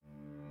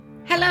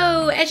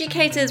Hello,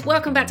 educators.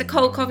 Welcome back to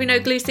Cold Coffee No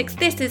Glue Sticks.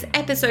 This is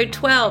episode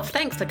 12.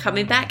 Thanks for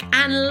coming back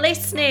and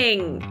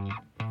listening.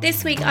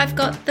 This week I've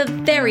got the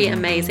very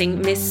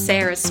amazing Miss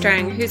Sarah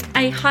Strang, who's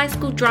a high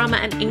school drama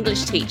and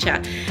English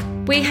teacher.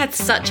 We had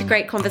such a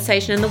great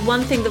conversation, and the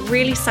one thing that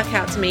really stuck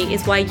out to me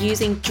is why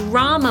using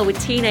drama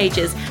with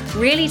teenagers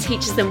really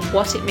teaches them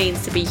what it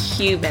means to be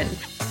human.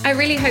 I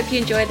really hope you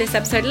enjoyed this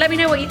episode. Let me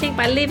know what you think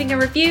by leaving a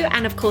review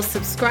and, of course,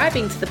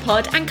 subscribing to the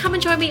pod. And come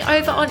and join me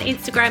over on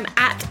Instagram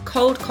at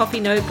Cold Coffee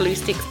No Glue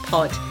Sticks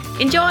Pod.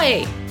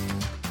 Enjoy!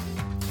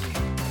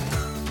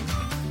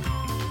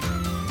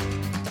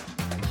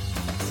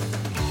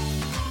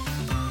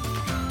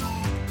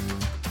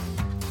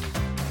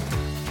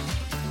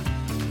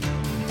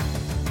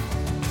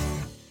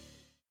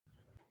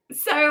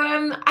 So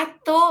I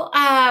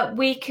thought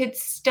we could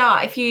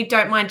start, if you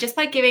don't mind, just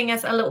by giving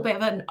us a little bit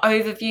of an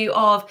overview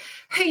of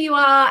who you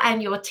are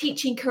and your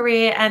teaching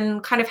career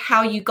and kind of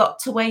how you got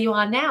to where you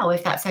are now,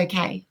 if that's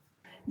okay.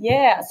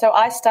 Yeah, so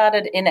I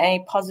started in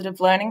a positive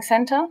learning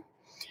centre,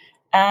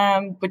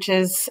 which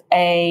is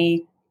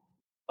a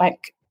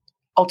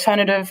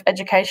alternative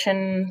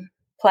education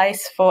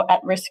place for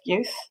at-risk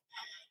youth.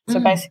 So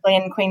basically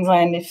in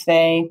Queensland, if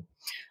they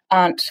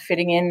aren't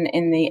fitting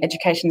in the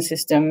education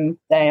system,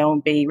 they'll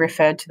be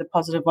referred to the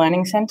Positive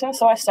Learning Centre.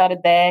 So I started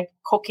there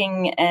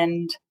cooking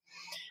and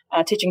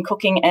teaching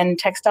cooking and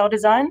textile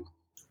design.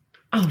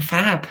 Oh,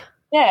 fab.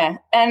 Yeah,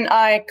 and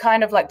I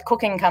kind of the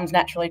cooking comes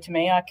naturally to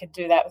me. I could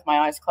do that with my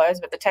eyes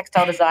closed, but the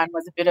textile design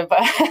was a bit of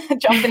a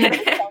jump in the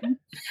deep end.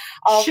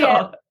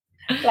 Sure.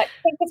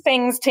 Think of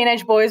things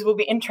teenage boys will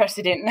be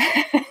interested in.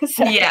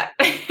 Yeah.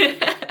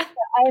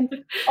 I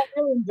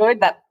really enjoyed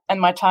that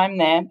and my time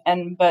there,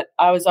 but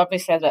I was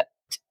obviously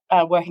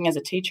working as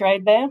a teacher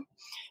aide there.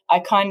 I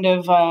kind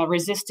of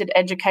resisted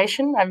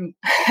education. I'm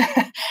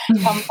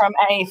come from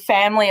a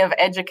family of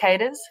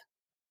educators.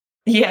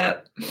 Yeah.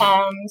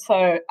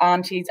 So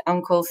aunties,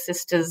 uncles,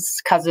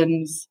 sisters,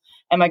 cousins,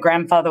 and my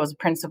grandfather was a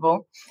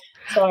principal.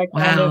 So I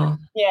kind of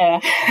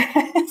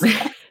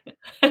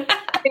I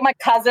think my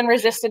cousin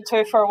resisted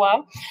too for a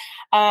while,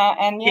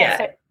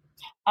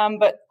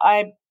 but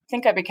I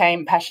think I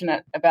became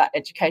passionate about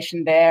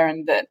education there,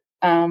 and that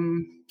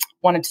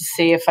wanted to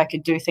see if I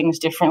could do things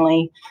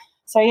differently.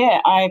 So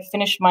I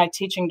finished my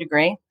teaching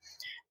degree,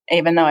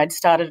 even though I'd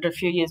started a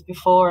few years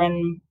before,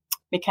 and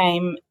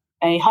became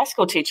a high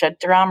school teacher,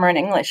 drama and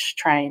English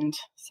trained.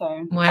 So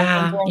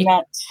I've been doing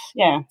that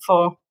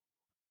for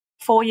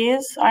 4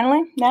 years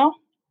only now.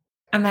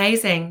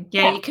 Amazing.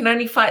 Yeah, you can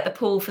only fight the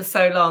pool for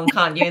so long,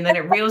 can't you? And then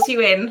it reels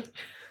you in.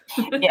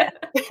 Yeah.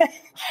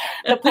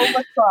 The pool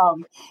was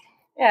strong.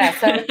 Yeah,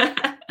 so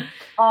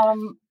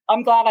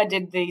I'm glad I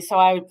did so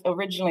I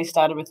originally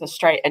started with a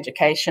straight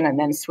education and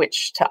then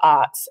switched to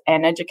arts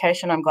and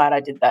education. I'm glad I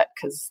did that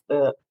because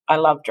I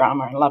love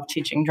drama and love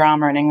teaching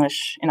drama and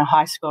English in a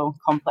high school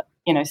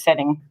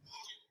setting.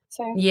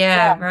 So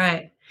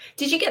right.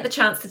 Did you get the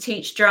chance to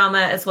teach drama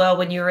as well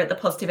when you were at the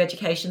Positive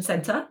Education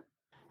Centre?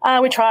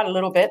 We tried a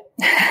little bit.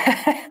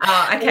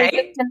 Okay. The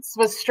resistance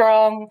was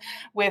strong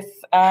with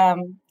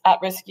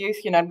at-risk youth,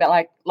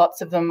 but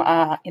lots of them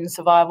are in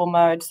survival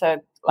mode. So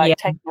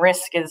taking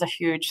risk is a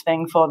huge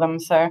thing for them.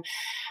 So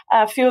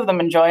a few of them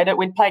enjoyed it.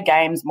 We'd play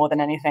games more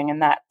than anything,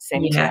 and that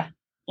seemed to,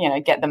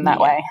 get them that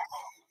way.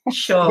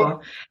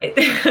 Sure.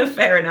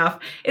 Fair enough.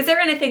 Is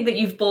there anything that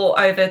you've brought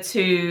over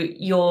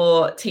to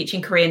your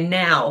teaching career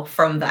now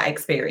from that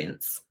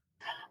experience?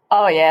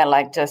 Oh, yeah,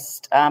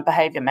 just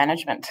behaviour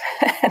management.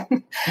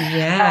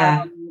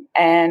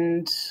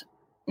 And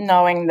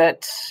knowing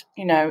that,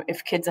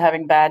 if kids are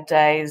having bad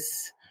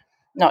days,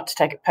 not to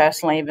take it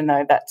personally, even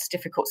though that's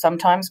difficult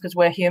sometimes because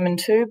we're human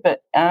too,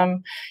 but,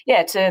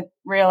 to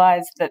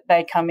realise that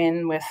they come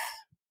in with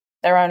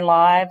their own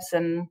lives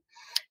and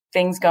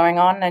things going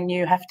on, and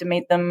you have to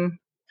meet them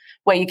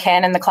where you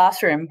can in the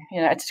classroom.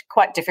 It's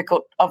quite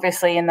difficult,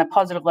 obviously, in the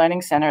Positive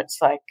Learning Centre. It's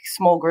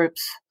small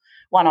groups,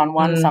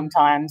 one-on-one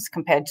sometimes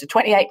compared to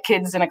 28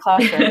 kids in a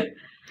classroom.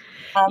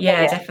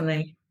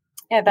 Definitely.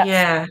 Yeah,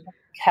 that's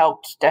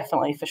helped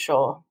definitely for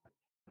sure.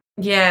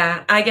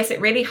 Yeah, I guess it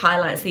really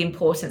highlights the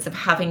importance of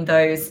having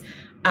those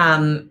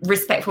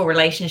respectful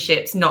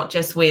relationships, not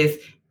just with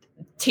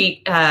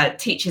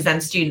teachers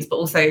and students, but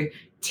also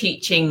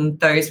teaching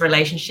those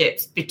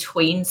relationships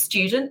between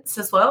students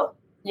as well.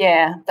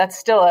 Yeah, that's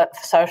still a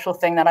social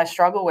thing that I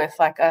struggle with.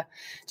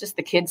 Just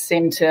the kids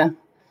seem to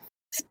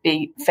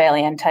be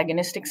fairly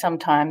antagonistic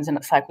sometimes, and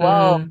it's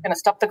whoa, I'm going to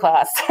stop the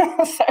class.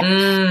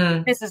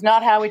 This is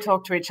not how we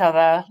talk to each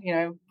other.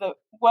 The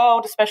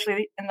world,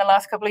 especially in the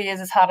last couple of years,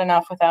 is hard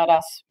enough without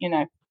us,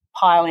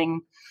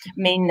 piling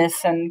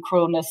meanness and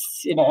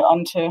cruelness,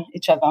 onto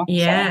each other.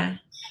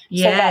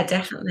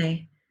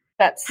 Definitely.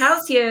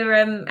 How's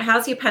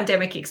your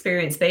pandemic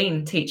experience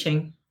been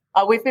teaching?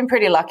 We've been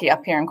pretty lucky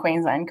up here in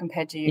Queensland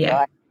compared to you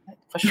guys,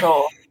 for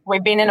sure.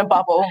 We've been in a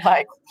bubble.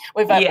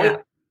 We've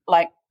had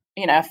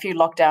a few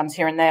lockdowns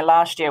here and there.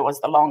 Last year was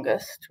the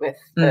longest with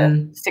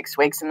the 6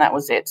 weeks, and that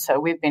was it. So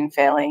we've been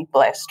fairly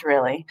blessed,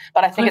 really.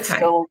 But I think it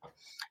still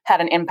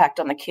had an impact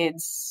on the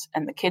kids,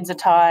 and the kids are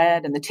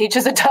tired and the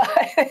teachers are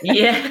tired.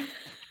 Yeah.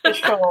 For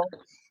sure.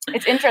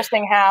 It's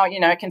interesting how,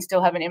 it can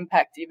still have an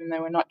impact even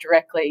though we're not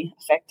directly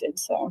affected.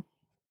 So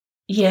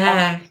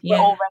we're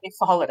all ready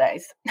for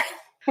holidays.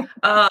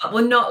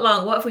 Well, not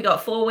long. What have we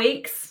got? 4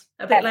 weeks?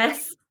 A bit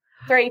less?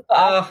 3,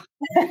 5.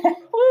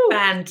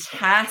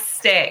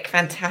 Fantastic.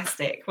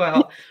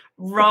 Well,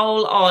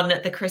 roll on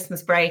the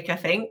Christmas break, I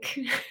think.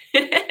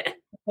 I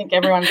think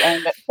everyone's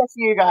earned it. Just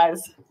you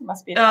guys. It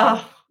must be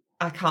fun.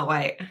 I can't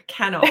wait.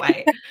 Cannot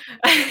wait.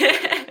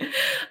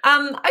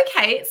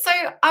 Okay, so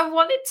I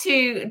wanted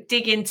to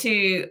dig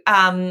into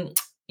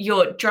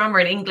your drama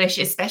and English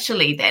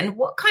especially then.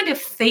 What kind of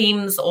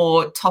themes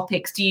or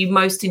topics do you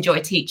most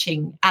enjoy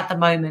teaching at the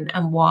moment,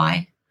 and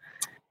why?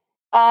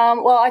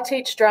 Well, I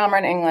teach drama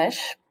and English,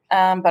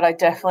 but I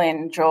definitely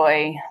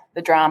enjoy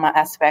the drama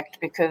aspect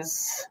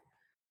because,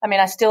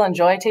 I still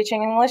enjoy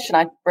teaching English, and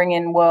I bring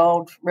in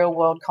real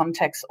world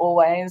context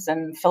always,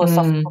 and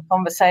philosophical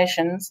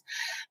conversations.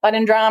 But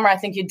in drama, I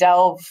think you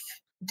delve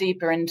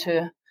deeper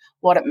into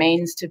what it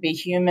means to be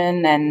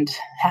human and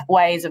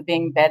ways of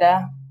being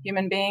better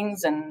human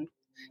beings and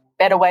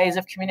better ways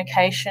of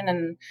communication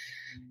and,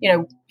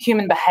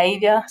 human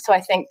behaviour. So I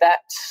think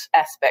that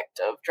aspect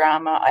of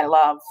drama I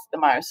love the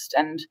most.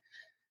 And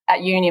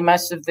at uni,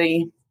 most of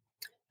the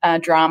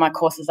drama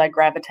courses I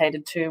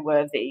gravitated to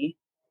were the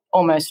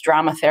almost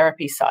drama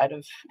therapy side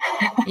of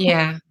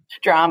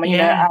drama,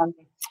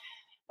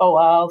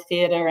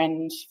 theatre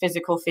and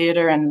physical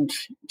theatre and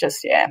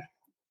just, theatre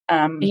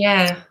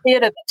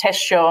that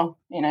tests your,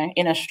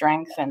 inner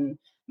strength and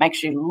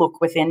makes you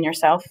look within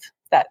yourself.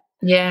 That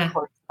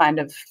kind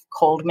of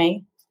called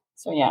me.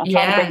 So, I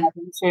try to bring that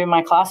into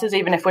my classes,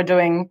 even if we're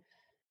doing,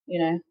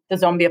 the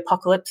zombie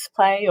apocalypse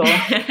play, or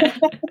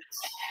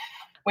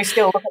we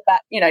still look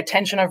at that,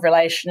 tension of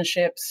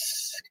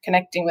relationships,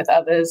 connecting with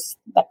others,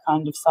 that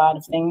kind of side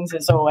of things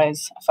is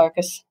always a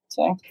focus.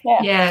 So,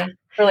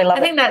 really love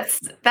it. I think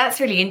that's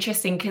really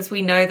interesting because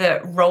we know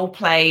that role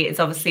play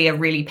is obviously a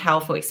really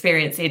powerful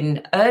experience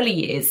in early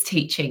years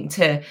teaching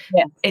to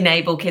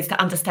enable kids to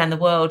understand the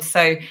world.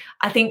 So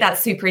I think that's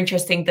super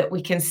interesting that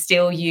we can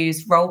still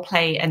use role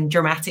play and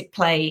dramatic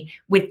play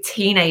with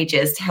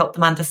teenagers to help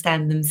them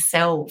understand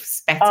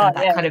themselves better,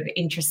 kind of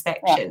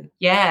introspection.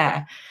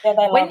 Yeah, they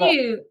love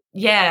it.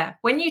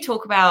 When you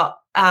talk about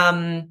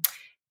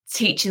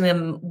teaching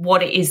them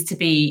what it is to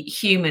be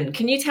human,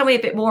 can you tell me a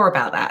bit more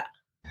about that?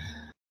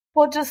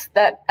 Well, just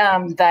that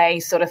they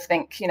sort of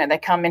think, they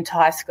come into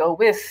high school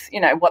with,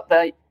 what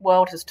the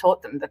world has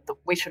taught them, that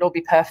we should all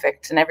be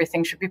perfect and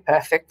everything should be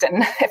perfect.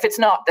 And if it's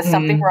not, there's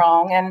something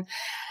wrong.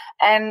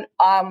 And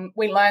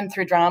we learn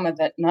through drama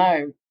that,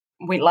 no,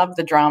 we love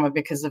the drama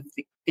because of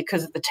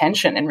the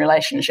tension in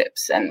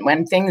relationships. And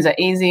when things are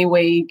easy,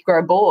 we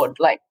grow bored.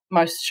 Like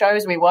most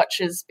shows we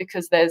watch is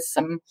because there's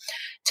some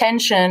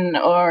tension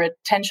or a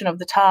tension of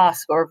the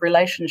task or of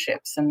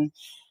relationships. And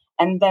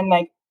then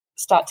they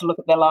start to look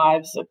at their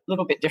lives a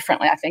little bit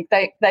differently. I think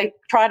they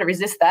try to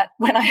resist that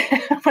when we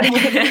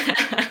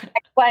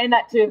explain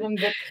that to them,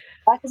 that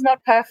life is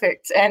not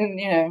perfect. And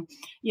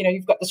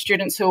you've got the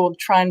students who will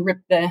try and rip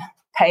the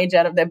page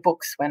out of their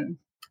books when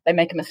they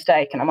make a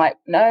mistake, and I'm like,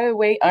 no,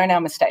 we own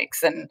our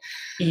mistakes. And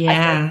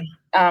I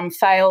think,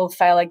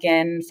 fail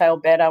again, fail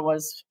better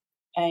was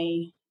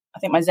I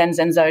think my Zen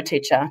Zenzo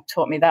teacher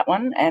taught me that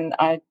one, and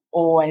I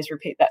always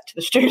repeat that to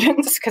the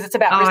students because it's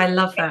about I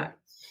love that.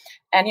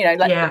 And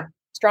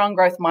strong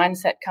growth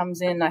mindset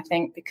comes in, I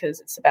think,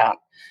 because it's about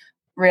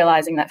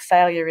realizing that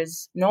failure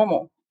is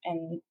normal,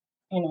 and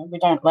we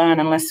don't learn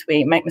unless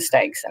we make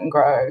mistakes and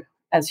grow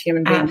as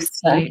human beings.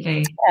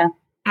 Absolutely. So,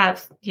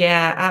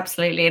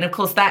 absolutely. And of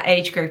course that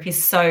age group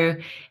is so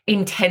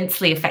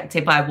intensely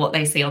affected by what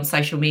they see on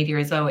social media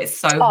as well. It's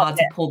so hard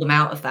to pull them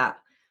out of that.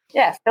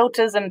 Yeah,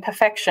 filters and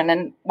perfection,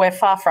 and we're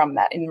far from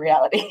that in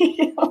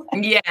reality.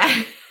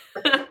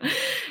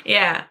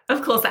 Yeah,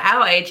 of course, at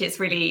our age, it's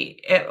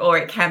really, or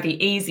it can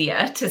be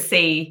easier to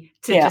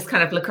just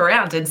kind of look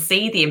around and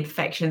see the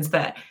imperfections.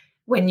 But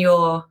when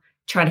you're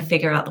trying to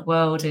figure out the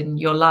world and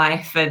your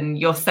life and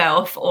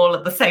yourself all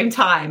at the same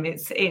time,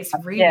 it's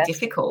really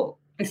difficult.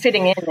 And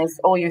fitting in is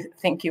all you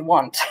think you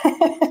want.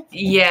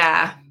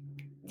 Yeah.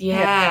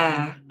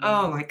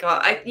 Oh my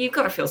God. You've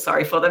got to feel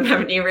sorry for them,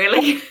 haven't you,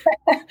 really?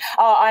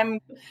 I'm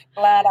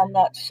glad I'm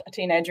not a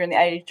teenager in the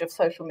age of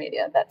social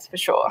media, that's for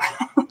sure.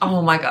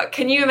 Oh my God.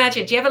 Can you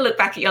imagine? Do you ever look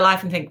back at your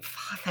life and think,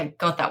 thank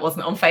God that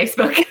wasn't on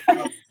Facebook?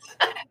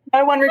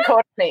 No one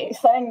recorded me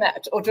saying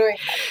that or doing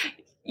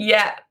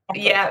that.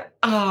 Yeah.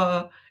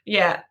 Oh,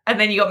 yeah. And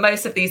then you got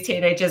most of these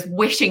teenagers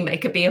wishing they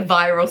could be a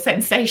viral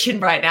sensation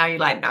right now. You're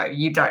like, no,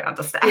 you don't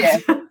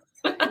understand.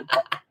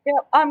 Yeah,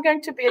 I'm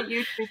going to be a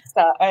YouTube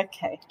star.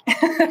 Okay.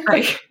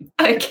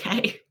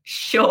 Okay,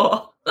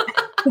 sure.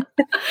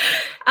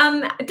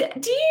 Do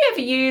you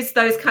ever use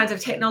those kinds of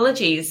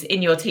technologies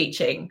in your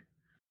teaching?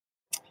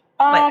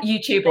 Like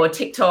YouTube or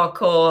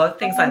TikTok or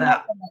things like that?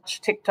 Not so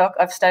much TikTok.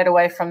 I've stayed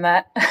away from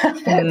that.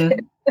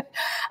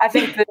 I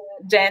think the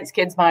dance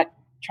kids might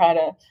try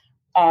to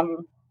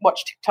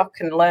watch TikTok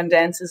and learn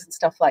dances and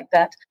stuff like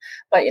that.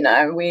 But,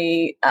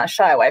 we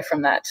shy away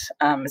from that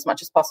as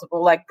much as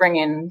possible, like bring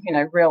in,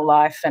 real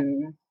life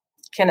and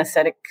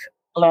kinesthetic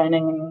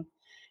learning,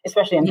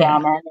 especially in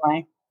drama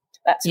anyway.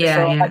 That's for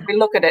sure. Like we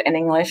look at it in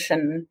English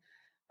and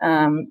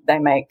they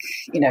make,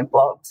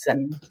 blogs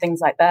and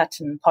things like that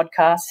and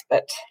podcasts,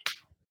 but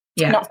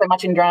not so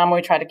much in drama.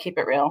 We try to keep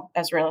it real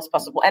as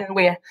possible. And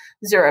we're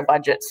zero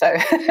budget, so.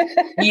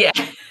 Yeah.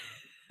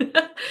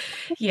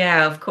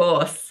 Yeah, of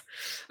course.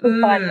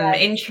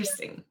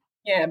 Interesting.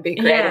 Yeah, be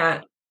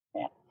creative.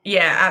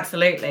 Yeah,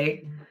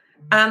 absolutely.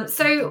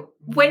 So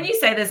when you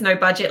say there's no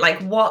budget,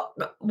 like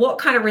what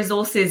kind of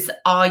resources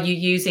are you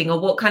using, or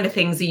what kind of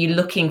things are you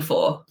looking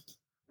for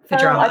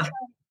drama?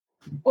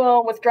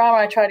 With drama,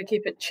 I try to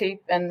keep it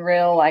cheap and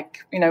real. Like,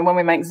 when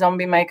we make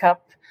zombie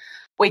makeup,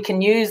 we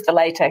can use the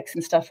latex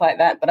and stuff like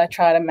that, but I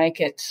try to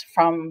make it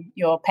from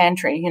your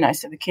pantry,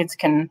 so the kids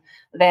can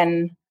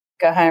then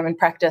go home and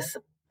practice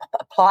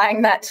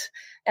applying that,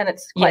 and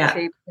it's quite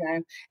cheap,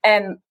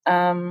 And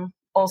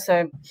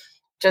also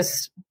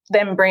just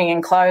them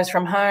bringing clothes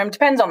from home.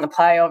 Depends on the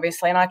play,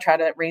 obviously, and I try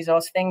to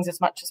resource things as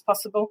much as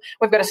possible.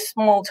 We've got a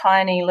small,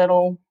 tiny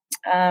little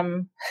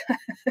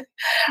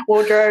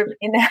wardrobe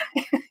in our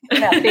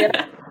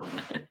theatre.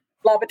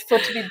 Love it for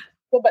it to be,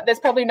 but there's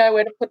probably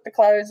nowhere to put the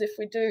clothes if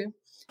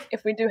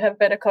we do have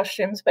better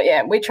costumes. But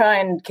we try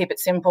and keep it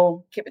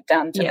simple, keep it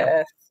down to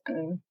earth,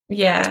 and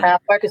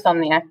focus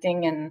on the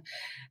acting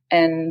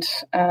and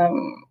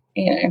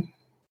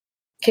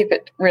keep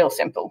it real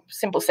simple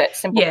set,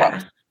 simple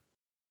props.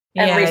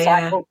 And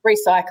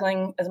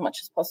recycling as much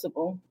as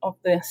possible of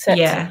the sets.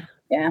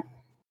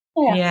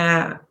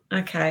 Yeah.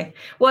 Okay.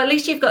 Well, at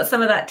least you've got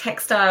some of that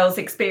textiles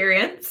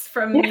experience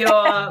from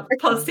your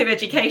positive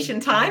education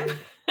time.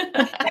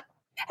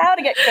 How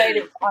to get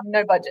creative on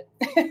no budget.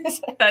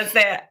 That's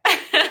it.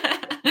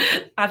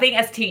 I think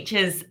as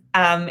teachers,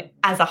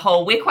 as a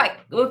whole, we're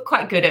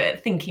quite good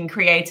at thinking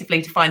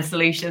creatively to find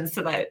solutions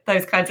to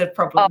those kinds of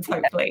problems.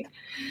 Hopefully.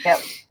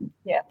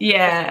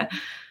 Yeah.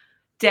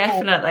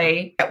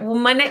 Definitely. Well,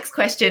 my next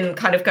question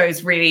kind of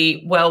goes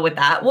really well with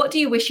that. What do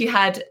you wish you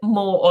had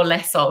more or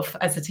less of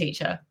as a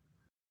teacher?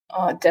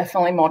 Oh,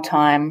 definitely more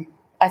time.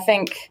 I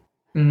think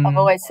I've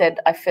always said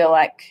I feel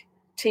like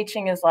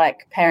teaching is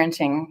like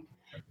parenting.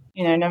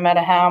 No matter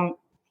how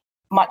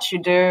much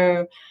you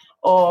do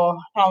or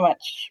how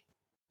much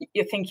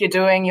you think you're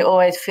doing, you're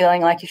always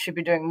feeling like you should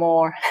be doing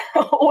more.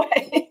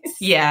 Always.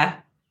 Yeah.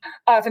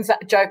 I often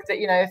joke that,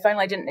 if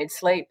only I didn't need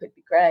sleep, it'd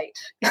be great.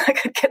 I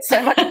could get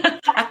so much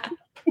time.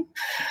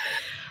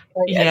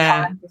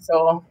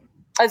 So,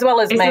 as well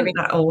as Isn't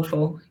that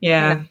awful?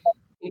 Yeah.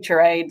 Teacher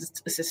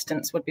aides,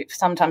 assistants would be.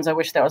 Sometimes I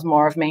wish there was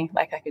more of me.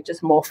 Like I could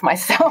just morph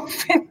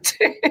myself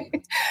into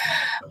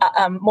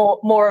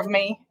more of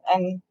me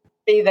and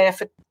be there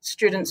for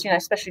students.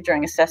 Especially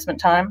during assessment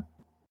time.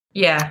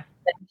 Yeah.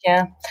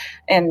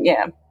 And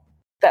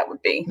that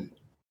would be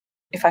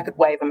if I could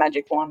wave a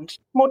magic wand.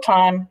 More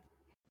time.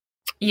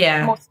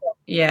 Yeah. More stuff.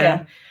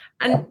 Yeah.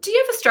 And do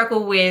you ever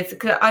struggle with,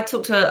 because I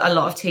talk to a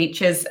lot of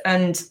teachers,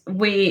 and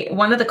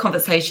one of the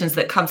conversations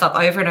that comes up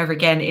over and over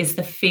again is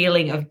the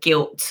feeling of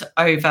guilt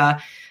over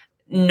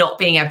not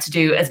being able to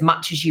do as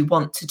much as you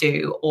want to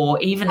do, or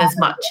even as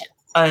much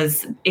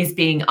as is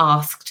being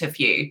asked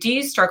of you. Do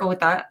you struggle with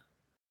that?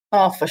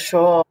 Oh, for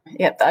sure.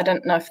 Yeah, I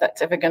don't know if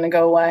that's ever going to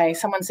go away.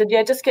 Someone said,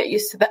 just get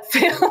used to that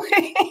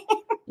feeling.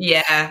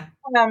 Yeah.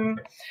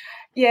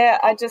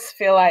 I just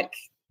feel like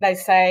they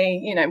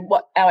say,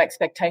 what our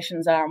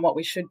expectations are and what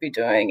we should be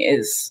doing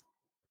is,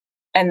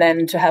 and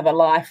then to have a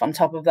life on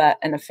top of that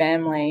and a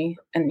family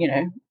and,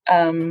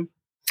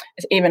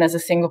 even as a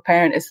single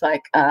parent, it's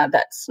like,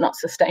 that's not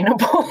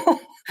sustainable.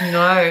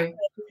 No.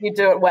 If you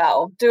do it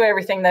well, do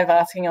everything they're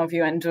asking of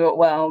you and do it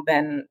well,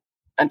 then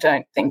I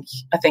think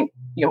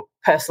your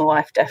personal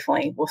life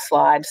definitely will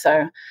slide.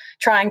 So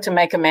trying to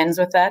make amends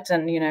with that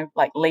and,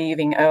 like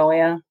leaving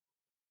earlier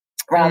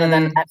rather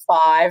than at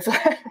 5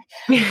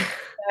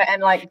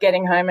 and like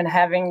getting home and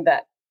having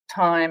that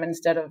time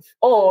instead of,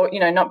 or,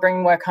 not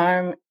bringing work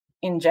home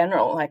in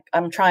general. Like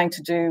I'm trying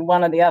to do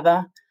one or the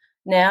other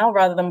now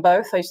rather than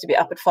both. I used to be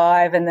up at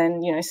 5 and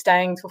then,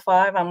 staying till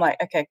 5. I'm like,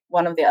 okay,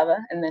 one or the other,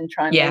 and then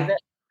try and leave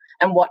it.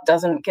 And what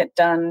doesn't get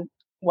done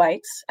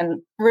waits.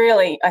 And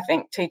really, I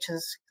think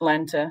teachers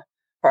learn to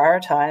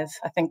prioritize.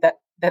 I think that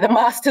they're the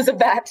masters of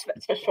that,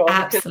 that's for sure.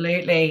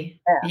 Absolutely.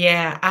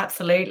 Yeah,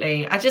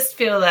 absolutely. I just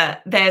feel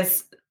that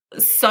there's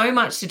so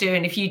much to do,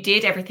 and if you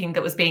did everything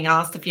that was being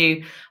asked of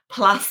you,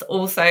 plus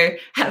also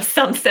have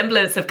some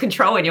semblance of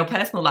control in your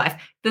personal life,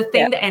 the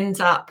thing that ends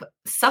up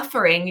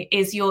suffering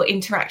is your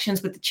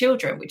interactions with the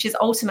children, which is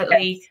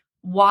ultimately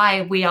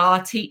why we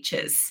are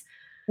teachers.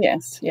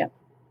 Yes. Yeah.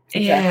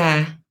 Exactly.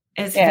 Yeah.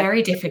 It's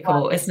very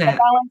difficult, isn't it? The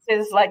balance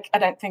is like, I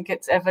don't think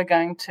it's ever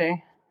going to,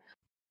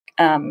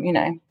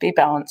 be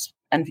balanced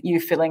and you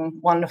feeling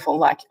wonderful.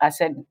 Like I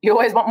said, you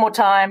always want more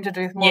time to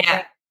do more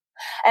things.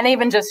 And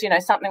even just,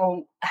 something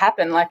will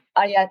happen. Like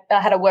I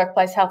had a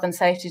workplace health and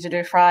safety to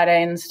do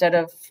Friday instead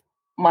of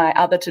my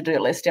other to-do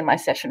list in my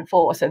session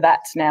 4, so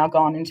that's now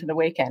gone into the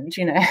weekend.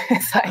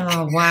 It's like,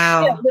 oh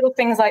wow, little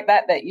things like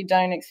that you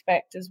don't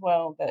expect as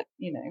well, that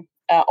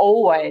are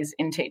always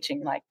in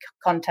teaching, like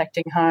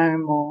contacting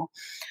home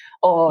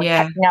or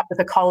catching up with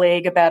a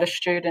colleague about a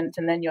student,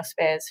 and then your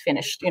spare's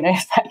finished.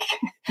 It's like,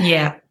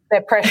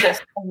 they're precious,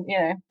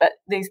 but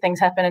these things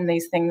happen, and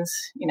these things,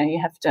 you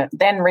have to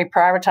then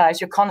reprioritize.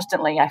 You're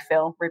constantly, I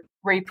feel,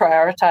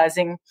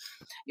 reprioritizing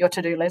your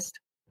to-do list.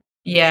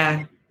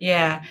 Yeah.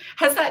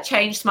 Has that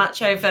changed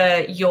much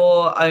over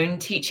your own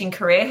teaching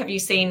career? Have you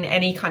seen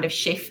any kind of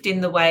shift in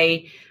the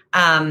way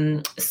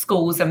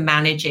schools are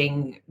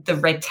managing the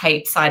red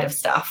tape side of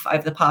stuff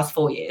over the past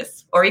 4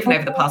 years, or even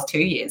over the past 2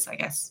 years, I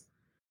guess?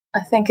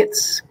 I think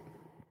it's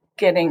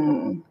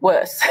getting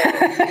worse.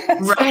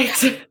 Right.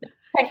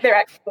 I think they're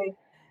actually,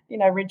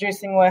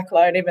 reducing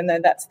workload, even though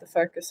that's the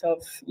focus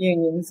of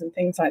unions and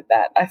things like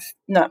that.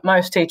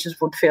 Most teachers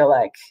would feel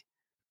like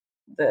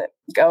the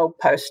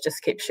goalposts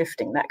just keep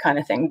shifting, that kind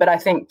of thing. But I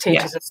think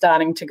teachers are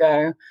starting to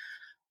go,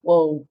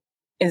 well,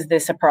 is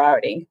this a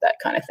priority? That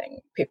kind of thing.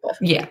 People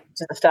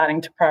are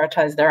starting to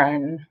prioritise their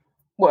own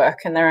work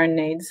and their own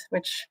needs,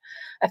 which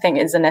I think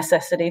is a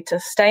necessity to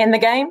stay in the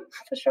game,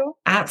 for sure.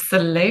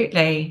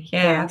 Absolutely.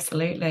 Yeah,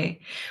 absolutely.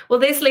 Well,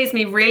 this leads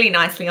me really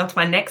nicely onto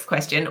my next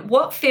question.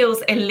 What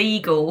feels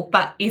illegal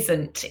but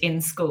isn't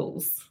in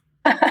schools?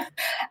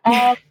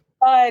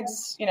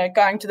 Besides,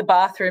 going to the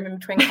bathroom in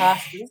between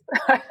classes,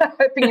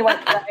 hoping you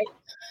won't break,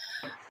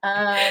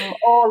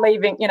 or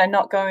leaving,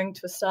 not going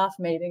to a staff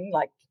meeting,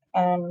 like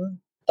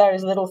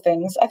those little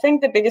things. I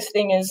think the biggest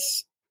thing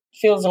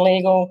feels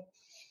illegal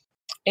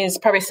is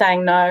probably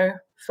saying no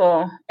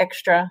for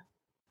extra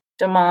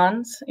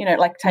demands,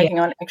 like taking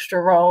on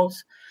extra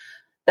roles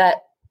that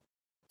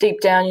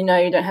deep down you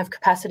don't have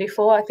capacity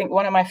for. I think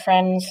one of my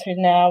friends who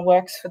now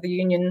works for the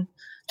union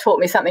taught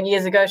me something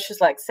years ago.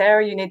 She's like,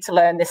 Sarah, you need to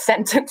learn this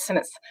sentence, and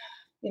it's,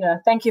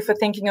 thank you for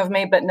thinking of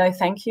me, but no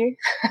thank you.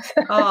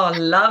 Oh,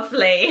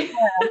 lovely.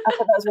 I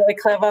thought that was really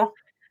clever.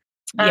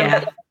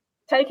 But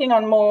taking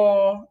on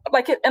more,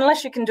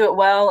 unless you can do it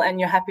well and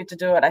you're happy to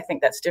do it, I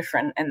think that's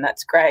different, and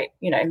that's great.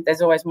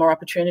 There's always more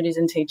opportunities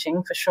in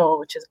teaching, for sure,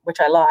 which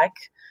I like.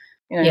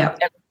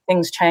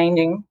 Everything's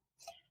changing,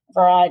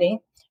 variety.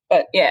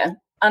 But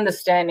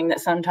understanding that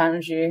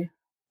sometimes you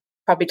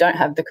probably don't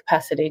have the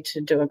capacity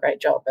to do a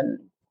great job, and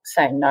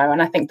saying no.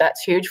 And I think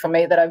that's huge for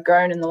me, that I've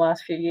grown in the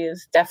last few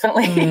years,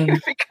 definitely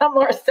become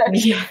more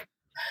assertive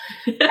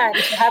and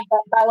to have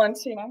that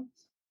balance,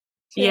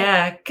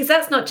 Yeah, because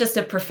that's not just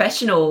a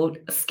professional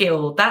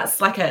skill. That's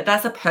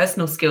that's a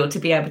personal skill, to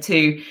be able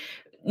to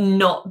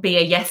not be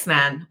a yes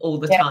man all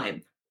the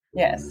time.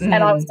 Yes. And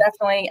I was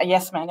definitely a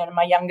yes man in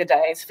my younger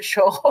days, for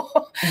sure.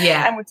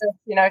 And would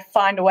just,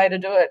 find a way to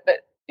do it.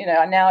 But,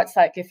 now it's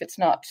like, if it's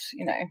not,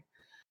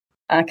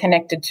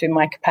 connected to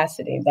my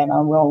capacity, then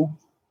I will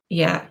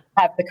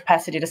have the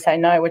capacity to say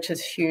no, which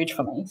is huge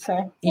for me.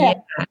 So,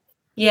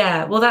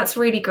 yeah. Well, that's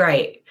really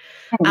great.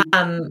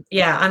 I'm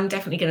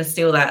definitely going to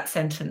steal that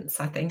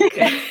sentence, I think.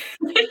 I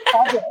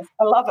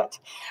love it.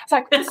 It's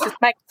like, this just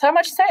makes so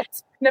much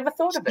sense. Never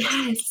thought of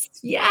it.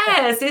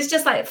 Yes. It's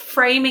just like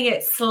framing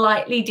it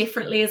slightly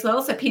differently as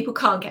well, so people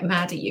can't get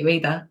mad at you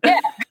either.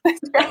 Yeah,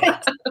 that's great.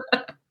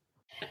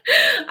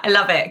 I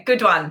love it.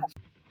 Good one.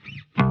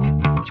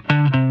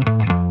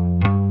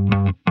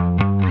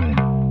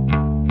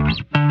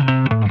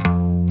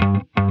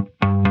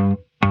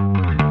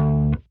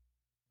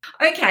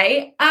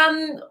 Okay,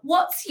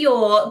 what's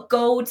your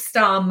gold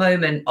star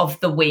moment of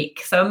the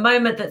week? So a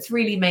moment that's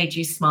really made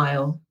you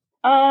smile.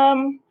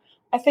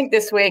 I think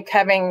this week,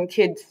 having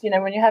kids,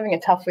 when you're having a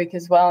tough week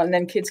as well, and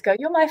then kids go,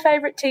 you're my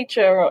favourite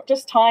teacher, or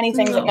just tiny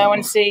things that no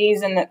one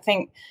sees and that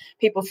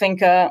people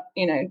think are,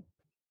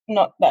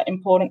 not that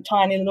important,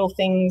 tiny little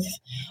things,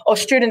 or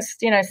students,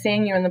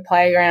 seeing you in the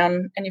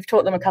playground and you've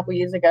taught them a couple of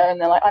years ago and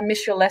they're like, I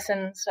miss your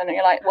lessons. And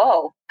you're like,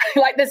 whoa.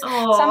 Like there's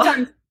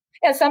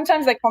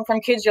sometimes they come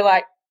from kids, you're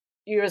like,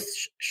 you were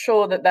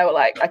sure that they were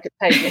like, I could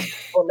take Miss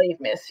or leave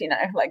Miss,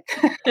 like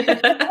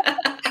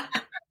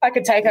I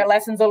could take her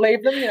lessons or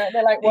leave them,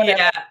 they're like, whatever.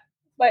 Yeah.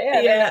 But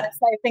they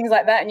say things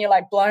like that and you're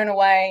like blown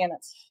away, and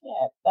it's,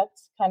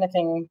 that's kind of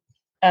thing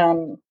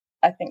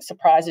I think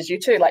surprises you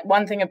too. Like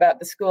one thing about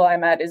the school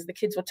I'm at is the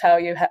kids will tell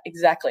you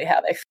exactly how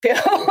they feel,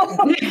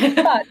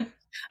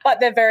 but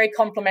they're very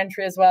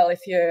complimentary as well. If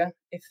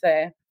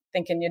they're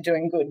thinking you're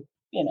doing good,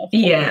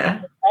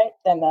 right,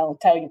 then they'll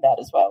tell you that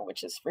as well,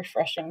 which is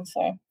refreshing.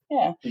 So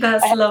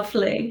that's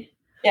lovely.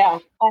 Yeah,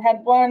 I had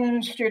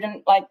one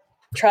student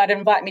try to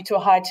invite me to a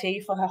high tea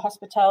for her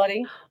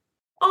hospitality.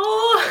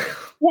 Oh,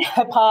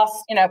 yeah,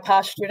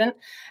 past student,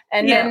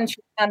 and then she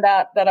found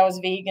out that I was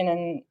vegan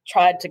and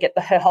tried to get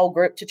her whole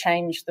group to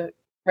change the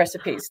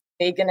recipes to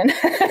vegan. And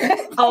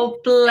oh,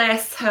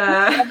 bless her.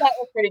 That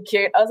was pretty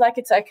cute. I was like,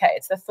 it's okay.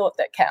 It's the thought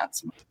that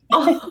counts.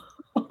 Oh.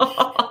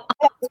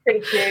 That was pretty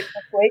cute this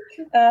week.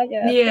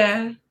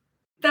 Yeah.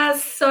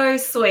 That's so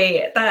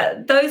sweet.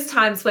 That those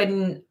times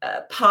when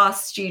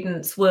past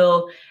students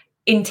will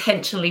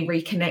intentionally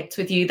reconnect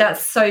with you.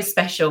 That's so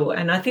special,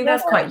 and I think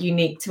that's quite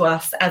unique to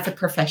us as a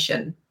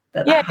profession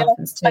that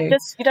happens too.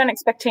 Just, you don't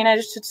expect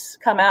teenagers to just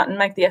come out and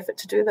make the effort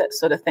to do that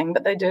sort of thing,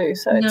 but they do.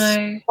 So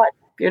it's quite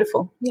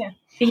beautiful. Yeah.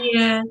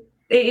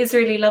 It is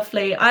really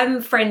lovely.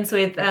 I'm friends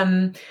with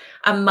a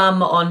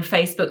mum on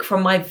Facebook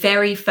from my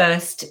very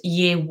first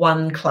year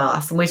 1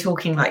 class, and we're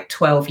talking like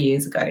 12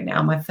 years ago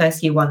now, my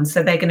first year 1.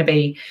 So they're going to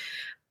be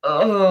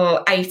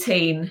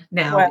 18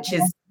 now, which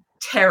is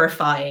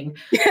terrifying.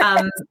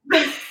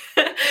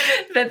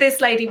 But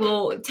this lady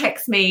will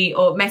text me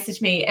or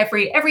message me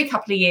every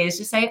couple of years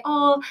to say,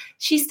 oh,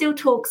 she still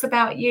talks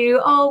about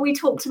you. Oh, we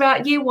talked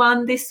about year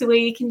 1 this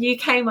week and you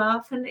came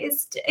up. And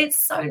it's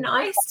so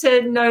nice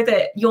to know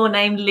that your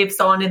name lives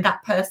on in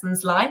that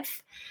person's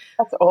life.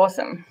 That's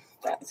awesome.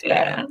 That's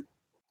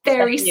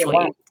very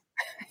sweet.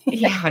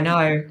 Yeah, I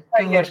know.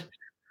 God,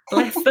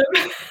 bless them.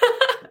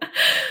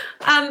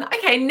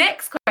 Okay,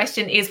 next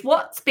question is,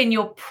 what's been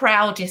your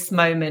proudest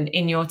moment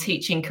in your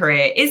teaching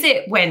career? Is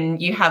it when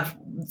you have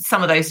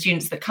some of those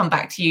students that come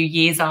back to you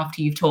years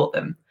after you've taught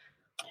them?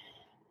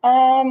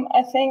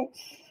 I think,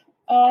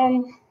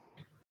 I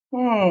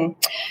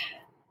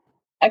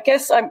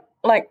guess I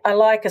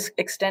like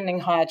extending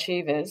high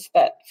achievers.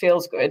 That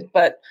feels good,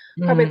 but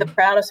probably the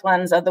proudest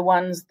ones are the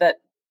ones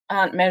that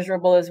aren't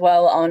measurable as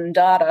well on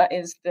data,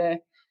 is the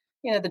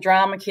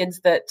drama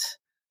kids that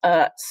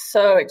are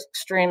so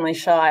extremely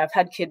shy. I've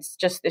had kids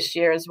just this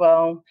year as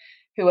well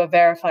who are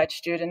verified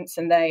students,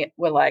 and they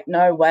were like,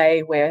 no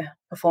way we're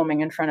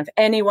performing in front of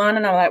anyone.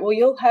 And I'm like, well,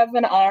 you'll have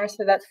an R,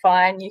 so that's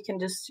fine. You can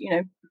just,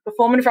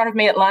 perform in front of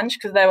me at lunch,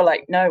 because they were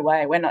like, no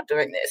way, we're not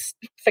doing this.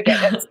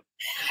 Forget it.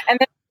 And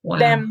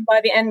then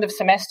by the end of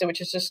semester, which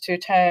is just 2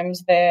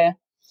 terms, they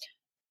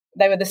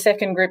were the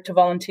second group to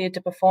volunteer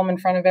to perform in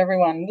front of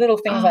everyone. Little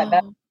things like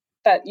that.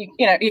 But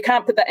you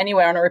can't put that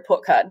anywhere on a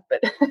report card.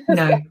 But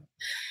no.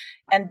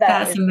 And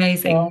that's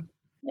amazing. Cool.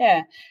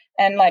 Yeah.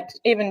 And like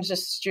even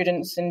just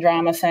students in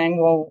drama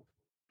saying, well,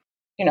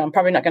 I'm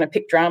probably not going to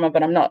pick drama,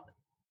 but I'm not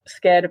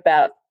scared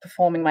about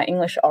performing my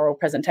English oral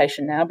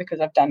presentation now because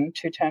I've done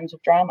 2 terms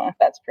of drama.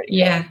 That's pretty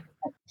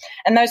cool.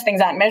 And those things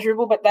aren't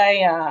measurable, but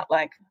they are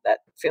that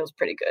feels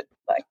pretty good.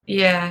 Like,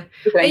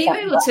 Are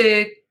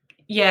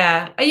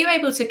you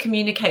able to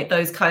communicate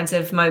those kinds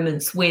of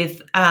moments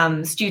with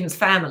students'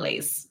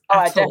 families?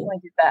 I definitely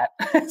did that.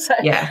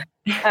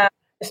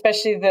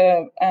 Especially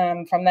the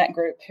from that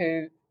group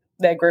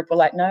their group were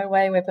like, no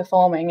way we're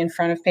performing in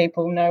front of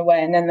people, no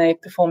way. And then they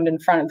performed in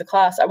front of the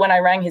class. When I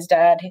rang her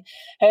dad,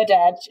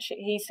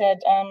 he said,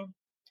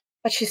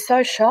 but she's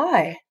so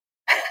shy.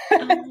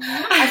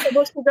 I said,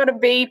 well, she got a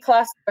B+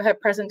 for her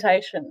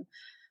presentation.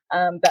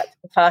 That's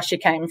how far she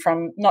came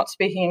from not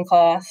speaking in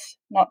class,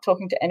 not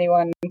talking to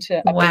anyone.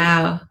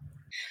 Wow.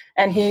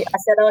 And I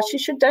said, oh, she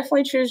should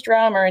definitely choose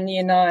drama in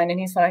year 9. And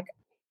he's like,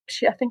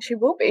 I think she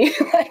will be.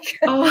 She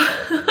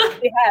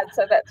had,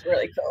 so that's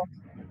really cool.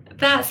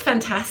 That's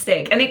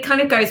fantastic. And it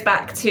kind of goes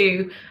back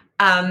to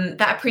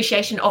that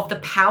appreciation of the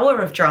power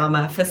of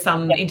drama for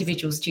some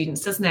individual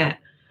students, doesn't it?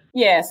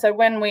 Yeah, so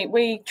when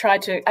we try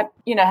to,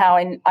 how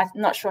I'm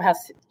not sure how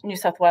New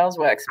South Wales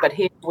works, but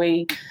here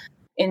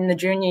in the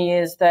junior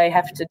years, they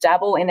have to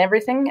dabble in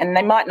everything, and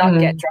they might not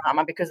get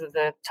drama because of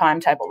the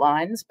timetable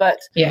lines, but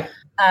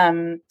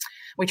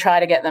we try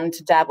to get them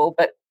to dabble.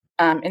 But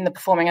in the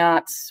performing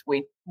arts,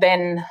 we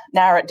then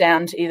narrow it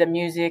down to either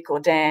music or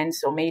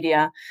dance or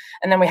media,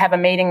 and then we have a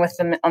meeting with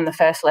them on the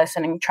first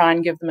lesson and try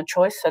and give them a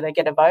choice so they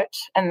get a vote.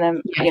 And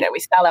then we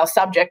sell our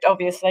subject,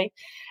 obviously,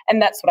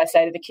 and that's what I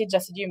say to the kids. I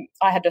said,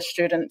 I had a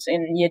student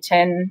in year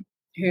 10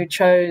 who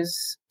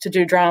chose to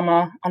do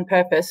drama on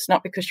purpose,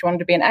 not because she wanted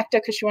to be an actor,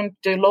 because she wanted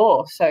to do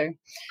law. So,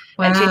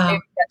 and she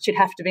knew that she'd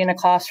have to be in a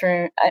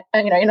classroom,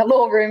 in a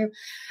law room,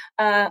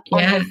 on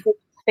her feet,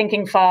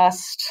 thinking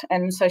fast,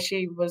 and so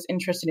she was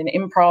interested in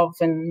improv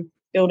and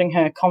building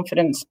her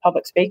confidence,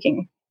 public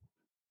speaking.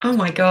 Oh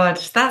my God,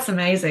 that's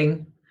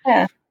amazing.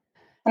 Yeah,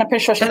 and I'm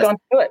pretty sure she's going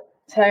to do it.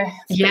 So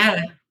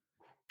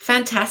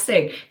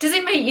fantastic. Does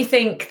it make you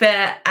think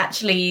that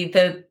actually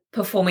the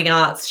performing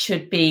arts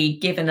should be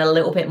given a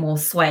little bit more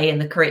sway in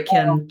the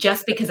curriculum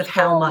just because of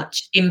how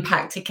much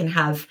impact it can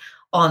have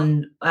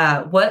on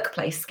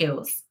workplace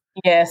skills?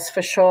 Yes,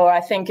 for sure.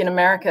 I think in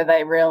America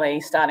they're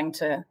really starting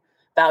to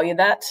value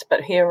that,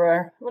 but here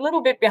we're a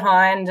little bit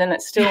behind, and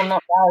it's still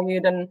not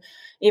valued, and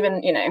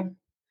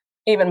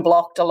even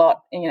blocked a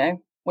lot,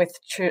 with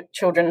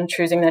children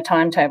choosing their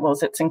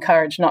timetables. It's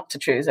encouraged not to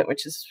choose it,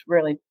 which is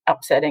really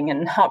upsetting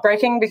and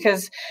heartbreaking,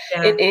 because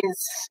it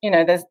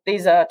is,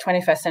 these are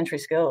 21st century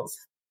skills.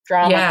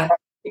 Drama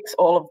picks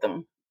all of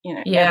them, in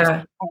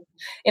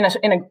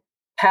a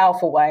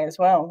powerful way as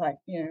well.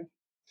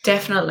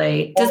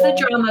 Definitely. Does the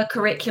drama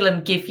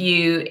curriculum give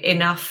you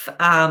enough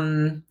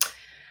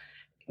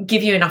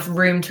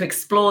room to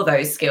explore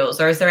those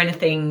skills, or is there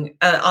anything,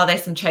 are there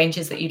some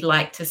changes that you'd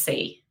like to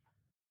see?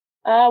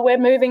 We're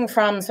moving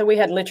so we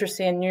had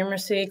literacy and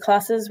numeracy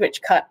classes,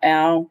 which cut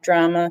our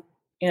drama,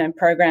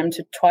 program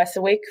to twice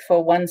a week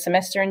for one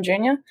semester in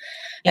junior,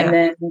 and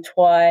then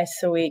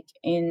twice a week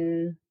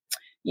in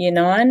year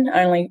 9,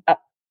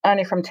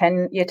 only from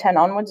year 10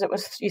 onwards.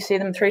 You see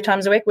them 3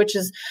 times a week, which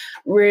is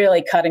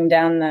really cutting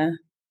down the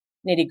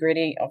nitty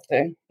gritty of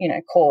the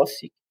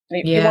course.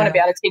 You want to be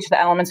able to teach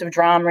the elements of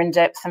drama in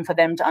depth and for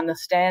them to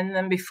understand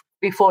them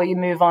before you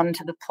move on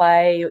to the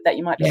play that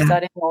you might be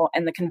studying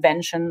and the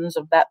conventions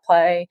of that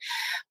play.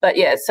 But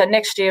so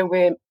next year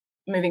we're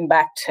moving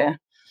back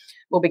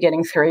we'll be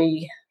getting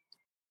 3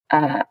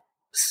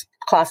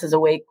 classes a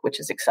week, which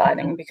is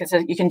exciting because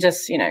you can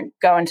just,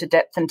 go into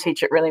depth and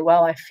teach it really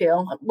well, I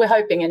feel. We're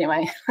hoping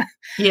anyway.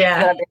 Yeah.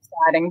 That'll be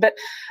exciting. But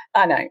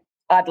I know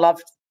I'd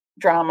love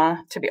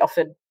drama to be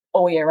offered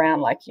all year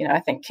round. I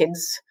think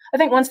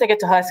once they get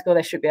to high school,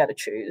 they should be able to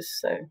choose.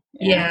 So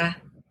yeah,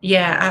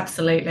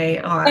 absolutely.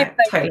 I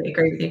totally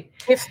agree with you.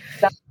 If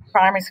that's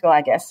primary school,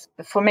 I guess.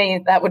 But for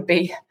me, that would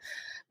be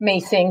me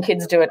seeing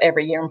kids do it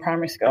every year in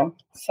primary school.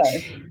 So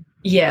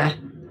yeah.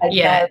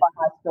 High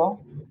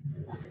school.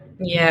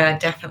 Yeah,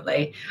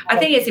 definitely. I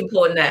think it's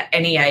important at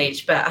any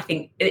age, but I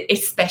think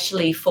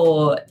especially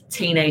for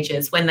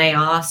teenagers when they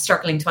are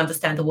struggling to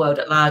understand the world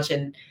at large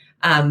and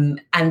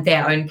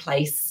their own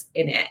place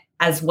in it,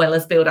 as well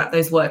as build up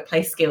those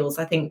workplace skills.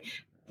 I think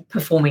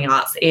performing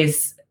arts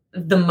is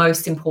the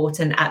most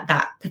important at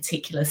that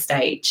particular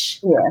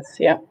stage. Yes,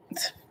 yeah.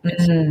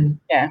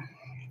 Yeah,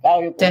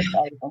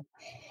 valuable.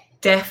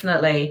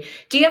 Definitely.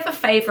 Do you have a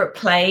favourite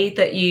play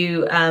that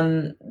you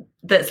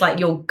that's like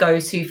your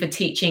go-to for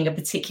teaching a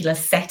particular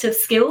set of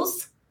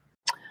skills?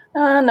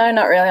 No,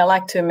 not really. I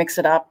like to mix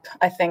it up.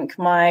 I think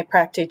my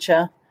prac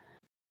teacher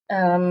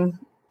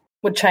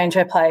would change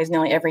her plays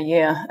nearly every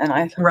year,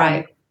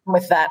 and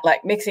with that,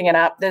 like mixing it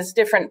up. There's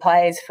different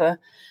plays for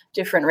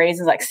different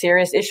reasons, like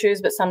serious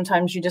issues, but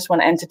sometimes you just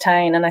want to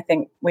entertain, and I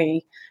think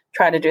we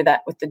try to do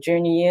that with the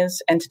junior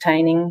years,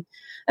 entertaining,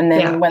 and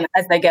then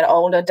as they get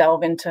older,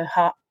 delve into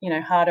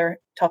harder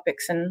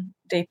topics and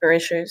deeper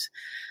issues.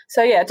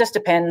 So it just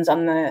depends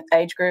on the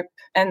age group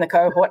and the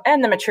cohort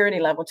and the maturity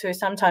level too.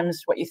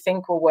 Sometimes what you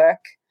think will work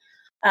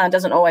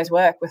doesn't always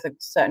work with a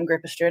certain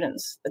group of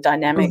students. The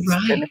dynamics,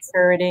 the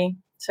maturity.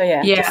 So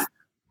just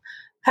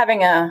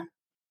having a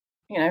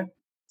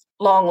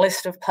long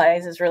list of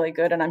plays is really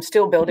good, and I'm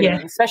still building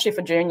them, especially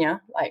for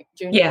junior.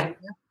 Junior.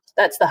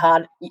 That's the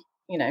hard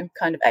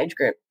kind of age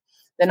group.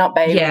 They're not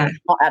babies,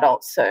 not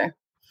adults, so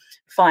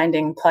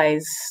finding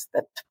plays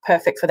that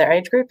perfect for their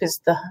age group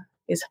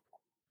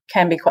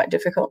can be quite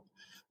difficult,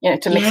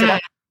 to mix it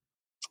up.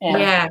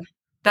 Yeah,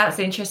 that's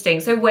interesting.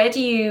 So where do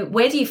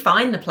you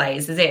find the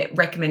plays? Is it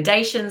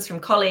recommendations from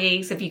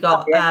colleagues? Have you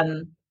got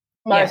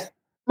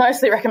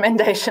mostly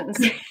recommendations?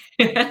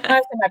 Mostly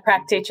my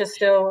prac teacher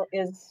still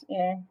is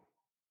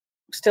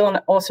still an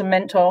awesome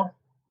mentor.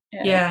 Do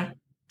you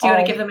want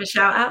to give them a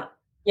shout out?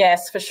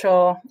 Yes, for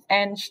sure.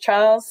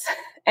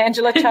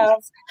 Angela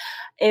Charles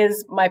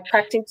is my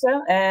prac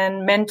teacher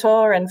and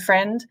mentor and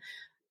friend,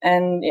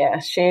 and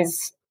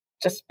she's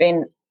just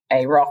been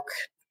a rock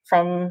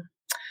from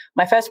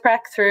my first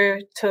prac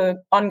through to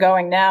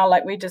ongoing now.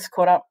 Like, we just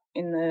caught up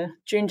in the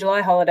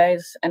June-July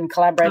holidays and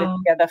collaborated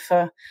together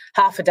for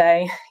half a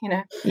day,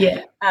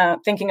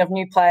 thinking of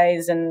new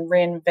plays and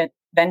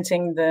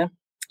reinventing the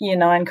year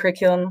 9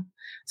 curriculum.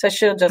 So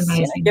she'll just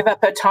give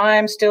up her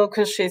time still,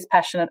 because she's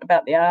passionate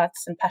about the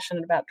arts and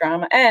passionate about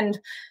drama, and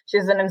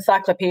she's an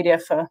encyclopedia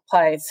for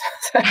plays.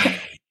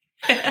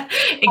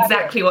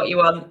 Exactly what you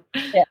want.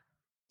 Yeah.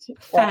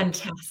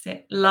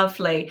 Fantastic.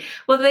 Lovely.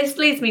 Well, this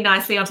leads me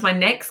nicely onto my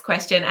next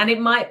question, and it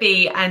might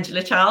be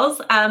Angela Charles.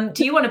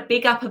 Do you want to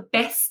big up a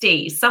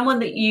bestie, someone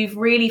that you've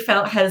really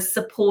felt has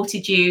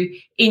supported you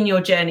in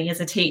your journey as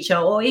a teacher,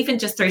 or even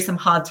just through some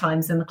hard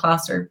times in the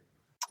classroom?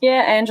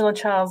 Yeah, Angela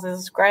Charles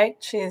is great.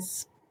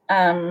 She's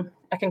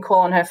I can call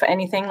on her for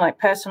anything, like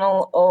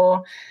personal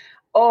or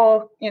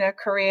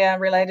career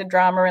related,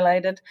 drama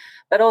related.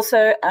 But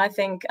also, I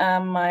think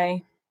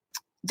my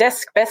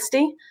desk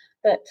bestie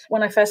that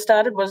when I first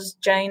started was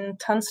Jane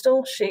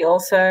Tunstall. She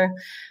also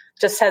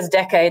just has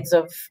decades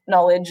of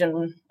knowledge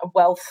and a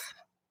wealth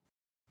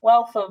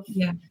of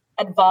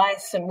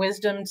advice and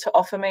wisdom to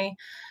offer me.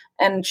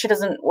 And she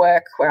doesn't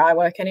work where I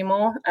work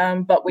anymore,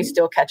 but we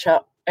still catch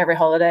up every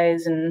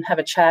holidays and have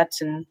a chat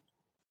and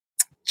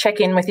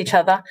check in with each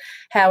other,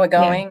 how we're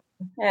going.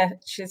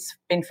 She's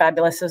been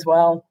fabulous as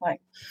well,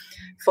 like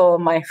for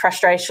my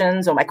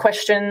frustrations or my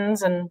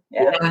questions. And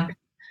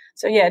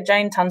so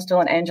Jane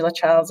Tunstall and Angela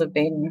Charles have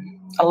been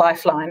a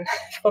lifeline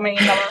for me in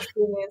the last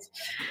few years.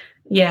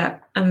 Yeah,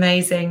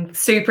 amazing.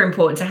 Super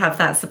important to have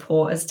that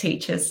support as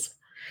teachers.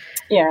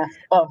 Yeah,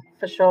 oh,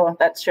 for sure.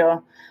 That's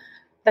your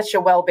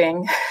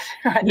well-being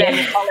right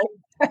there.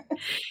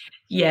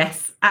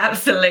 Yes,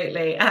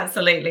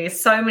 absolutely.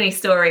 So many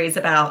stories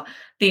about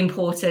the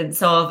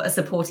importance of a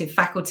supportive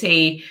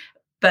faculty,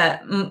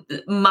 but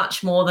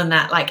much more than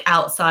that, like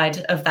outside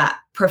of that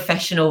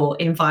professional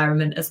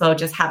environment as well,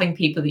 just having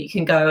people that you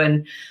can go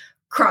and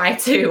cry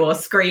to or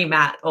scream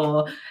at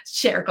or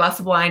share a glass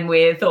of wine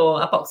with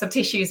or a box of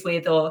tissues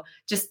with, or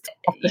just,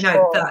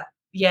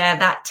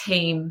 that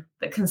team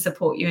that can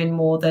support you in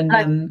more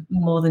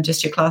than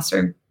just your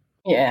classroom.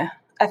 Yeah,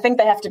 I think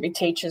they have to be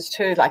teachers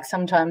too. Like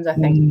sometimes I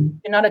think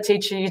you're not a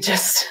teacher, you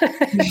just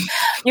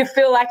you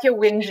feel like you're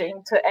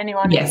whinging to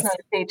anyone who's not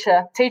a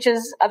teacher.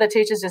 Other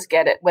teachers just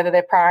get it, whether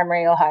they're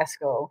primary or high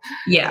school.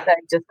 Yeah. They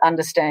just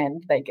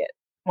understand. They get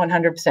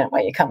 100%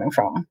 where you're coming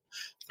from.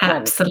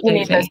 Absolutely. You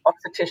need those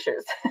box of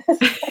tissues.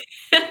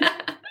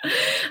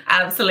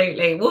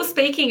 Absolutely. Well,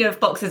 speaking of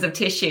boxes of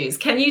tissues,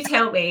 can you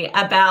tell me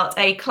about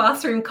a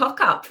classroom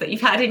cock-up that you've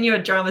had in your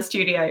drama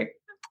studio?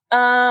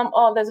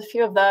 There's a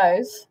few of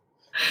those.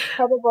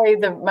 Probably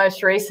the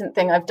most recent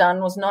thing I've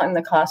done was not in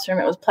the classroom.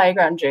 It was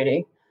playground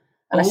duty.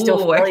 And I still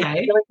feel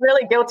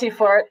really guilty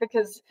for it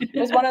because it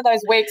was one of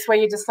those weeks where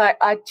you're just like,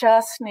 I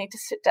just need to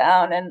sit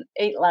down and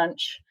eat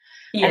lunch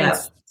and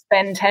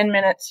spend 10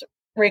 minutes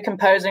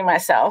recomposing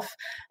myself.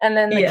 And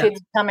then the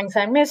kids coming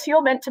saying, Miss,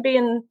 you're meant to be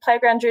in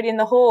playground duty in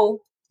the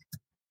hall.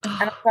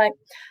 And I'm like,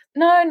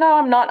 no,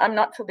 I'm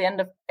not till the end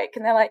of break.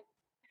 And they're like,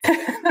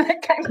 they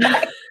came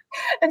back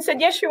and said,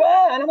 yes, you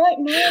are. And I'm like,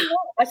 no, I'm not.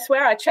 I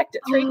swear I checked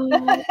it 3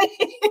 times.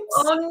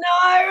 Oh,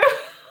 no.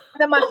 And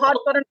then my heart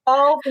got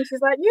involved and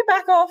she's like, you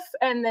back off.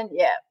 And then,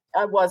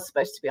 I was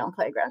supposed to be on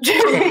playground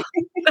duty.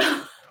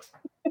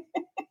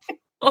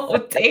 Oh,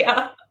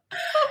 dear.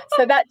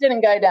 So that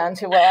didn't go down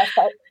too well. I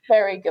felt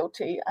very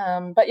guilty.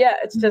 But,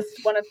 it's just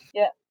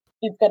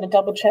you've got to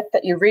double check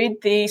that you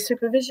read the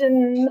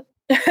supervision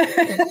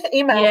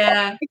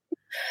email.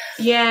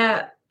 Yeah.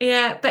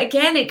 But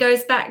again, it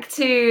goes back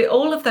to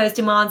all of those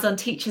demands on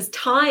teachers'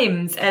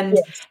 times and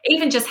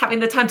even just having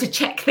the time to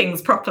check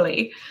things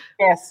properly.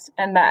 Yes,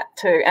 and that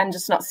too. And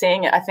just not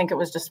seeing it. I think it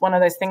was just one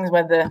of those things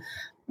where the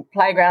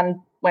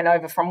playground went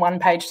over from one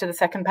page to the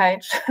second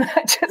page.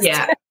 That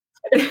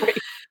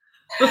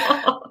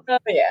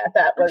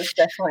was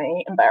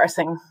definitely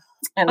embarrassing.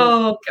 And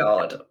oh,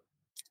 God.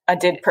 I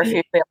did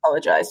profusely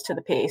apologise to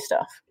the PE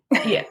staff.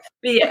 Yeah.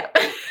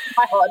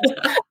 My God,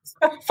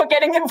 for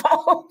getting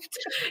involved.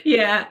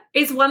 Yeah.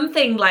 It's one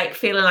thing like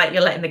feeling like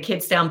you're letting the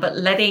kids down, but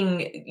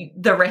letting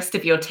the rest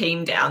of your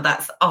team down,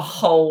 that's a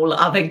whole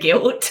other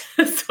guilt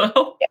as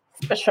well. Yes,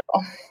 for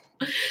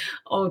sure.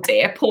 Oh,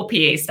 dear. Poor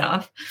PE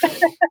staff.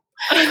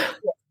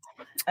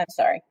 I'm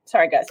sorry.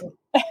 Sorry, guys.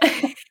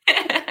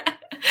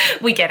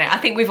 We get it. I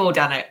think we've all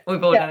done it.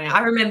 I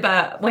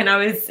remember when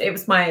it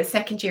was my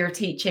second year of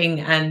teaching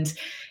and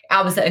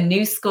I was at a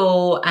new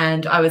school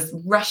and I was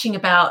rushing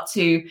about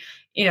to,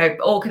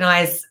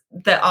 organise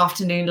the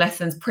afternoon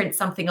lessons, print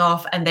something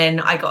off. And then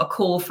I got a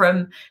call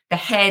from the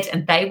head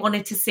and they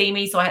wanted to see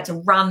me. So I had to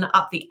run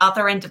up the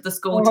other end of the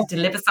school to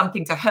deliver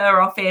something to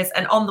her office.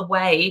 And on the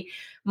way,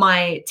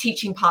 my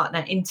teaching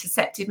partner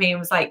intercepted me and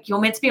was like, you're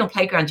meant to be on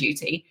playground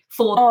duty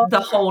for the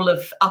whole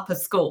of upper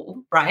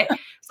school, right?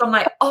 So I'm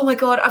like, oh my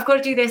God, I've got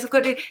to do this.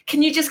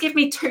 Can you just give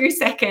me 2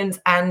 seconds?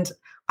 And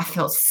I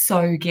felt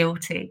so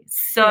guilty,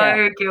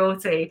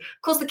 guilty.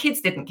 Of course, the kids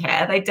didn't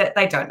care. They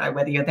don't know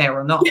whether you're there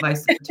or not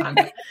most of the time.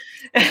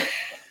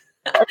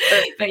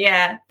 But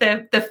yeah,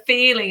 the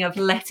feeling of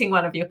letting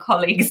one of your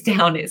colleagues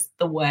down is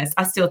the worst.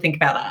 I still think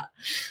about that.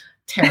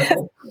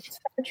 Terrible.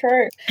 So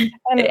true.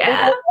 And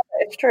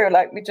it's true.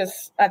 Like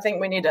I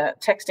think we need a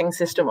texting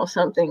system or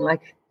something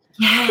like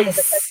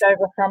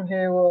over from who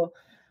or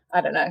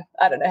I don't know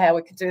how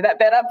we could do that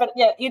better. But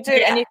you do.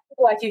 And you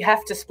feel like you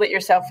have to split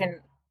yourself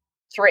in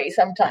 3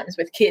 sometimes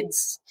with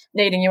kids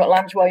needing you at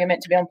lunch while you're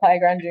meant to be on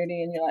playground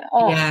duty and you're like,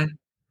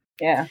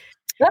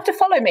 you'll have to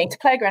follow me to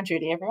playground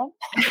duty, everyone.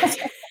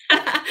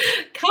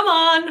 Come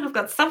on, I've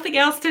got something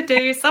else to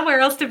do,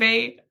 somewhere else to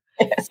be.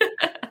 Yes.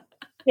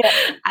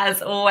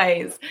 As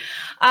always.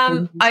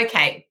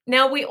 Okay,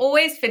 now we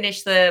always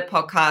finish the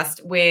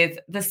podcast with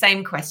the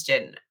same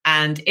question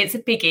and it's a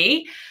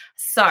biggie.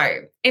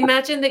 So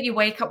imagine that you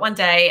wake up one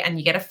day and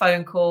you get a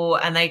phone call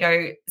and they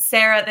go,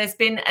 Sarah, there's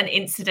been an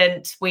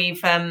incident.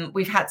 We've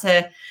had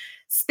to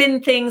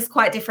spin things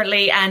quite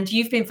differently and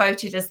you've been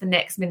voted as the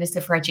next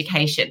Minister for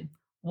Education.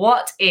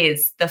 What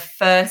is the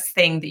first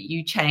thing that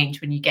you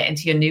change when you get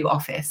into your new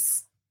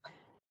office?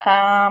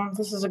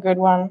 This is a good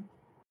one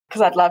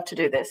because I'd love to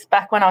do this.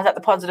 Back when I was at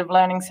the Positive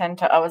Learning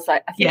Centre, I was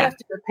like, I think I have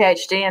to do a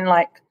PhD and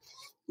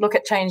look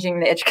at changing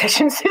the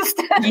education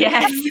system.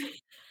 Yes.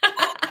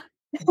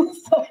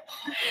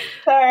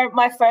 So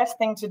my first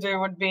thing to do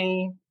would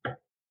be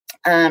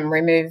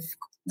remove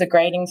the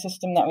grading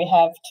system that we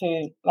have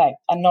to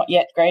a not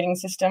yet grading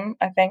system,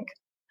 I think.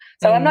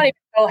 So I'm not even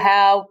sure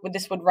how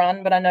this would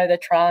run, but I know they're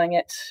trialling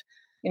it,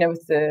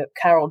 with the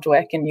Carol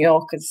Dweck in New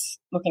York is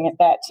looking at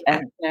that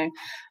and,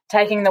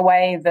 taking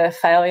away the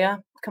failure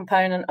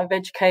component of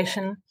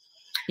education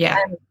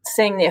and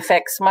seeing the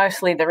effects.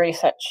 Mostly the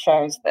research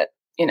shows that,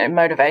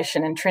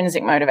 motivation,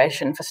 intrinsic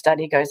motivation for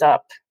study goes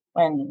up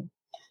when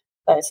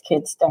those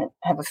kids don't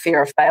have a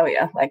fear of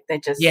failure. Like they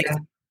just,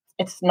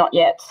 it's not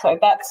yet. So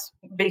that's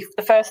be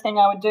the first thing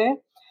I would do.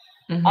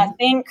 Mm-hmm. I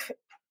think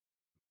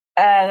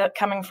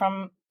coming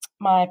from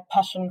my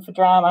passion for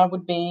drama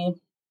would be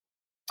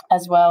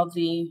as well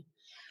the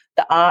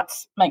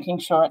arts, making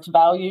sure it's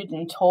valued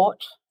and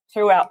taught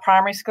throughout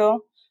primary school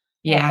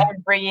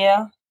every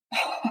year.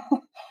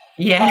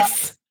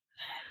 Yes.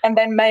 And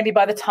then maybe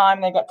by the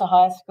time they got to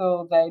high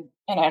school, they'd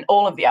and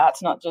all of the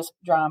arts, not just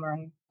drama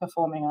and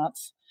performing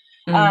arts.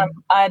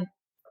 I'd,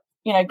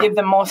 give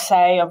them more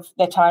say of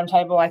their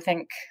timetable. I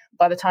think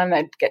by the time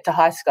they get to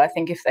high school, I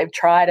think if they've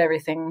tried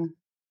everything,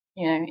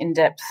 in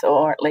depth,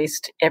 or at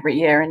least every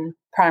year in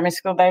primary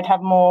school, they'd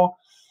have more,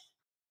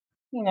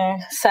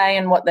 say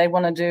in what they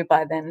want to do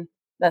by then.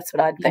 That's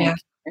what I'd think.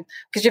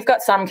 Because you've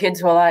got some kids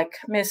who are like,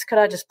 Miss, could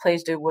I just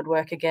please do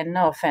woodwork again?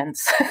 No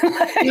offense.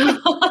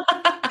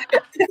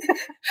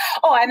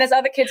 Oh, and there's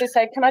other kids who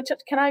say, can I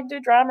do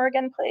drama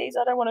again, please?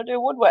 I don't want to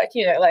do woodwork.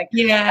 They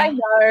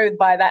know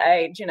by that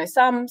age.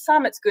 Some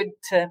it's good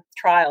to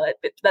trial it,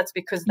 but that's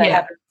because they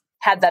haven't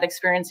had that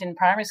experience in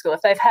primary school.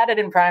 If they've had it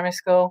in primary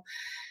school,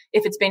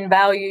 if it's been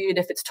valued,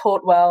 if it's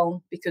taught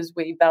well, because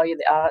we value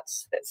the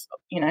arts, that's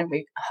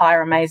we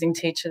hire amazing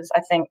teachers.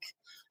 I think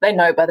they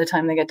know by the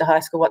time they get to high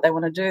school what they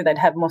want to do. They'd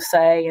have more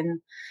say,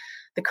 and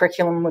the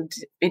curriculum would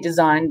be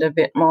designed a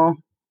bit more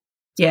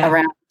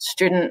around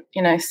student,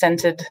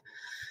 centered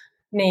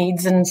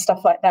needs and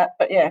stuff like that.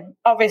 But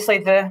obviously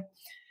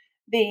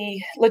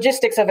the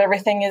logistics of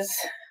everything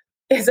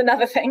is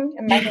another thing,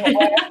 and making it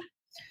work.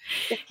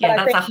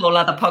 That's a whole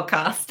other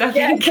podcast. I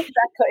think.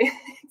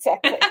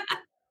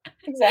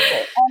 Exactly.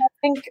 And I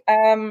think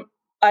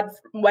I'd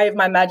wave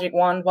my magic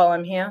wand while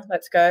I'm here.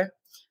 Let's go.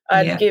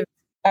 I'd give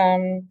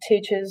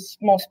teachers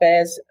more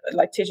spares.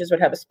 Like, teachers would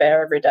have a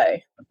spare every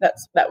day.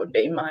 That would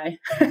be my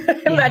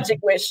magic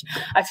wish.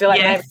 I feel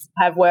like maybe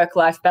have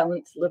work-life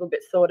balance a little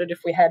bit sorted if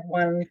we had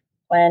one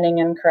planning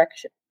and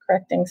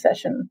correcting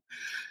session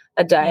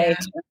a day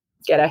to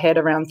get our head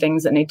around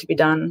things that need to be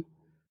done.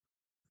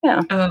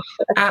 Yeah. Oh,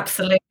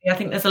 absolutely. I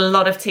think there's a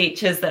lot of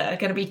teachers that are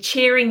going to be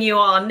cheering you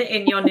on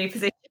in your new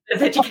position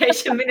as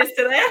Education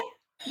Minister there.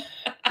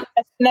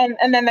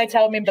 And then they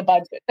tell me the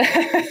budget.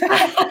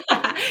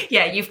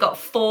 You've got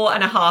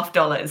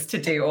 $4.50 to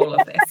do all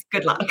of this.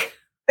 Good luck.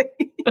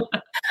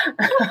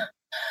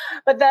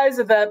 But those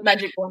are the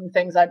magic wand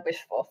things I'd wish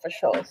for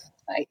sure.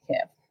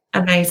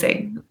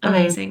 Amazing.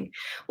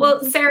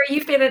 Well, Sarah,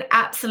 you've been an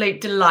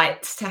absolute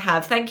delight to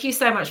have. Thank you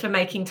so much for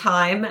making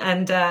time.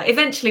 And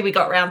eventually we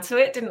got round to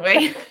it, didn't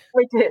we?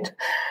 We did.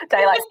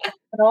 Daylight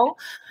and all.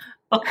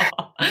 Oh,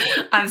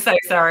 I'm so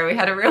sorry. We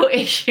had a real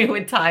issue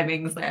with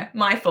timings there.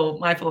 My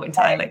fault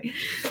entirely.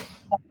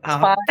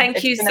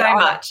 Thank you so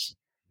much.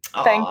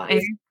 Thank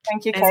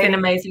you, Kate. It's been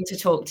amazing to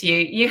talk to you.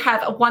 You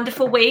have a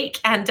wonderful week,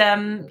 and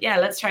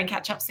let's try and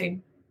catch up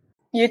soon.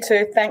 You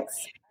too. Thanks.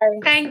 Bye.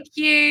 Thank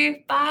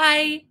you.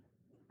 Bye.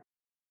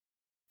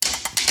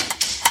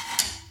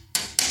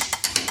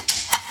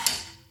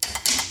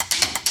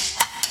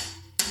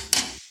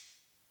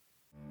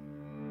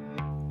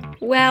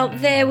 Well,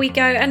 there we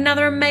go.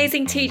 Another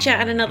amazing teacher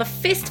and another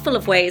fistful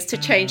of ways to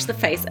change the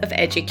face of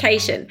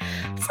education.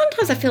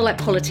 Sometimes I feel like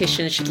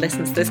politicians should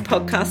listen to this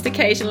podcast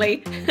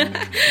occasionally.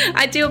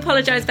 I do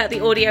apologise about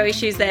the audio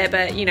issues there,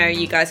 but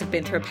you guys have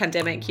been through a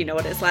pandemic, you know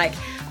what it's like.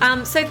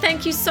 So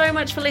thank you so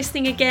much for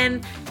listening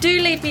again.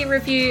 Do leave me a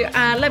review.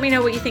 Let me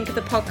know what you think of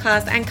the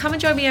podcast, and come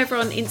and join me over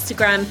on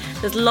Instagram.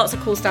 There's lots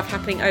of cool stuff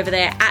happening over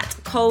there at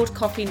Cold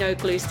Coffee No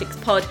Glue Sticks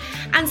Pod.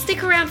 And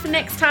stick around for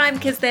next time,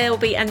 because there will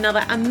be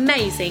another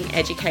amazing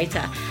educator.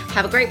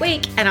 Have a great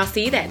week, and I'll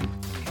see you then.